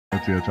I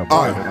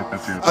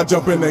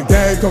jump in the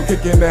gang, come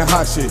kick in that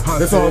hot shit.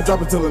 That's all I'm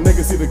dropping till a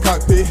nigga see the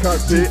cockpit.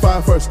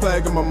 G5 first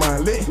flag on my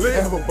mind lit.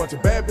 I have a bunch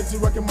of bad bitches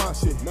rocking my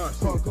shit.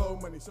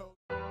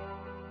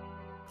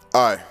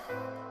 Alright.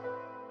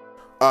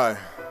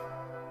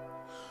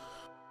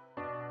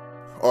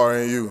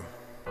 R&U.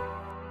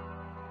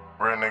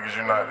 Real niggas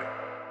united.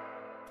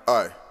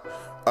 Alright.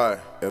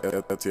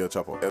 TL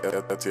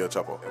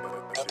Chapo.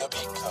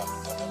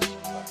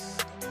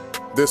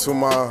 This for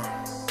my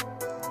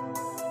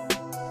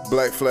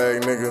black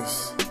flag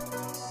niggas,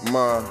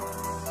 my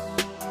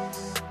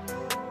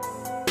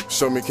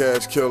show me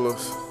cash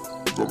killers,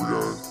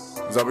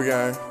 Zobby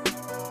gang.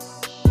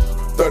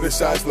 30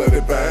 shots, let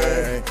it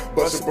bang.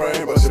 Bust your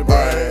brain,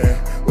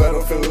 let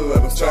them feel it,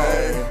 let them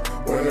chain.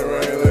 When it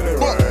rain, let it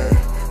rain.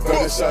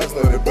 30 shots,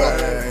 let it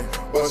bang.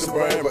 Bust your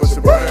brain, let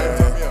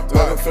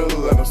them feel it,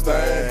 let them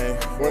stain.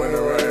 When it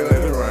rain,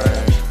 let it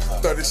rain.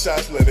 30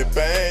 shots, let it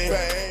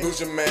bang. Lose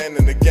your man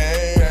in the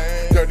game.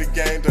 Dirty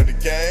game.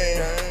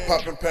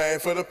 Poppin' pain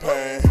for the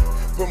pain.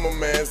 Put my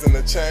mans in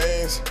the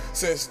chains.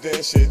 Since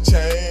then shit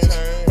changed.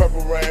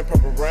 Purple rain.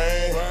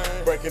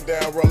 Breaking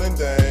down, rolling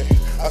day.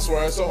 I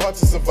swear it's so hard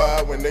to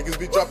survive when niggas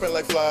be dropping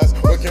like flies.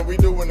 What can we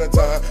do in the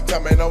time?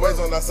 Time ain't always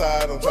on our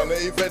side. I'm trying to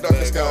evade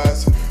darker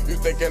skies. You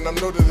thinking I'm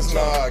new to this?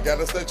 Nah, I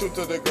gotta stay true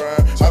to the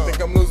grind. I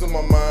think I'm losing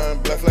my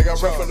mind. Black flag, I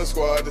rap for the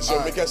squad. They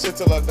show me cash shit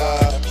till I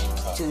die.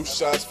 2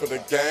 shots for the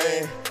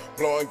game.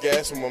 Blowing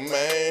gas with my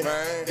main.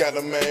 Got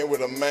a main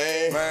with a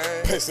main.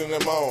 Pacing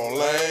in my own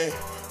lane.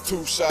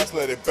 2 shots,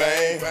 let it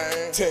bang.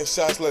 10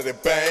 shots, let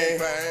it bang.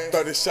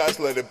 30 shots,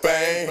 let it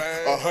bang.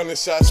 100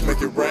 shots,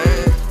 make it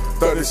rain.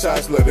 30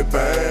 shots, let it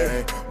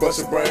bang. Bust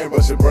your brain.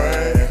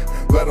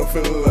 Let them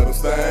feel it, let them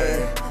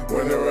stain.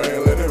 When it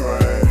rain, let it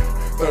rain.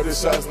 30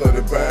 shots, let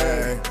it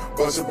bang.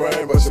 Bust your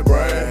brain.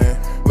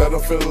 Let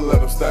them feel it, let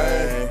them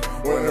stain.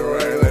 When it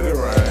rain, let it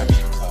rain.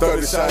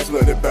 30 shots,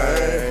 let it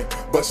bang.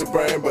 Bust your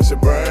brain.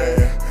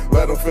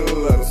 Let them feel it,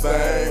 let them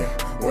stain.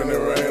 When it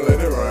rain, let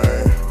it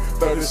rain.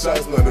 30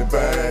 shots, let it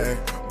bang.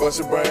 Bust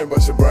your brain.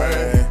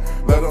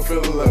 Let them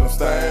feel it, let them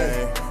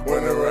stain.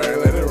 When it rain,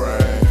 let it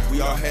rain.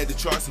 We all had to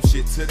try some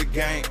shit to the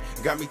gang.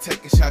 Got me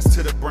taking shots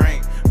to the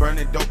brain.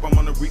 Burning dope, I'm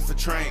on the reefer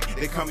train.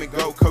 They come and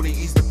go, coding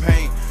ease the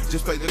pain.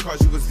 Just play the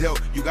cards you was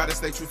dealt. You gotta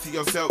stay true to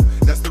yourself.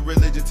 That's the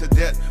religion to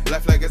death.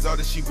 Black flag is all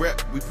that she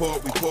rep. We pour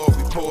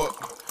up.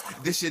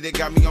 This shit, it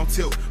got me on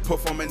tilt.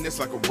 Performing this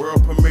like a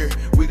world premiere.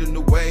 We the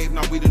new wave,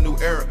 now we the new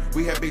era.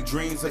 We had big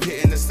dreams of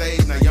hitting the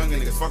stage. Now young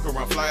niggas fuck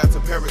around, fly out to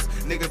Paris.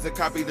 Niggas that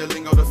copy the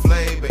lingo, the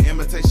flavor. But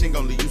imitation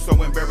gon' leave you so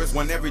embarrassed.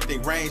 When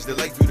everything range, the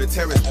Lakeview, the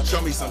terrace.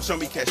 Show me some, show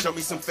me cash, show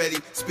me some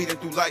fetty. Speeding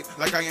through life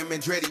like I am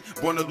Andretti.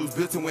 Born to lose,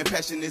 built to win,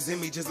 passion is in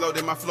me. Just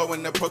loaded my flow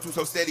and the Pro Tools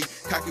so steady.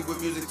 Cocky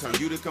with music, turn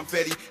you to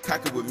confetti.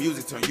 Cocky with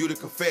music, turn you to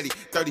confetti.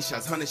 30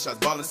 shots, 100 shots,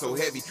 ballin' so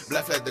heavy.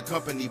 Black flag the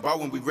company, ball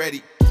when we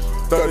ready.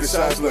 30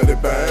 shots, let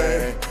it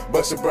bang.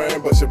 Bust your brain.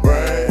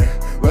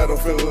 Let them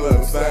feel it, let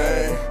them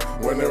stain.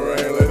 When it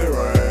rain, let it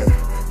rain.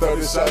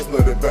 30 shots,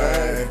 let it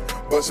bang.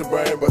 Bust your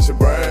brain.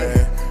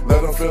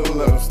 Let them feel it,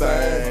 let them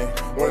stain.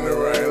 When it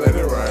rain, let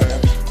it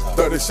rain.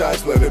 30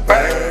 shots, let it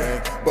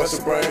bang. Bust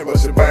your brain. Let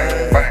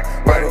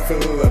them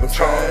feel it, let them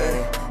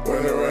stain.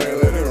 When it rain,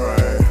 let it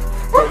rain.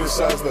 30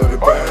 shots, let it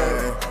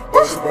bang.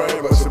 Bust your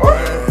brain.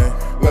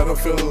 Let them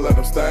feel it, let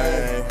them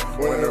stain.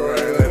 When it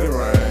rain, let it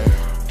rain.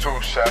 2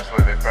 shots,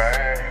 let it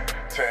bang.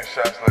 10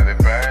 shots, let it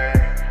bang.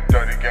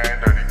 Dirty game.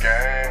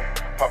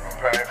 Poppin'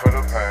 pain for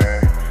the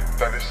pain.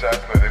 30 shots,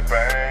 let it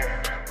bang.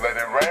 Let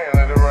it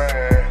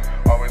rain.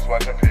 Always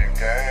watchin' for your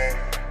game.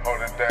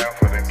 Hold it down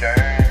for the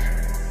game.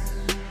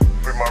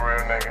 Free my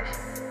real niggas.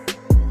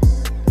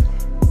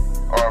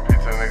 RIP to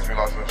the niggas we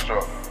lost in the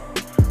struggle.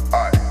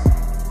 Alright.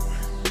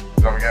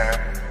 Zobby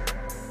gang.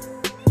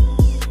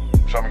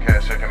 Show me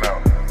cash checking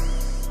out.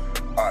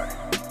 Alright.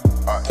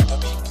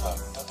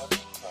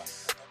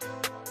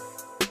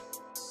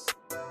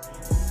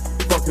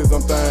 Cause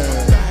I'm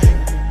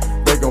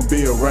thang. They gon'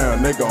 be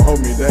around, they gon' hold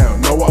me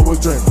down. Know I was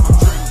dreaming.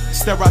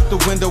 Stare out the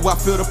window, I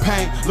feel the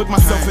pain. Look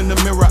myself in the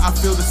mirror, I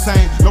feel the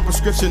same. No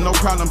prescription, no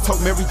problem,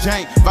 told Mary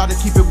Jane. About to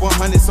keep it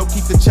 100, so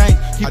keep the change.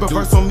 Keep a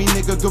verse on me,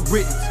 nigga, good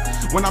riddance.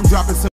 When I'm dropping some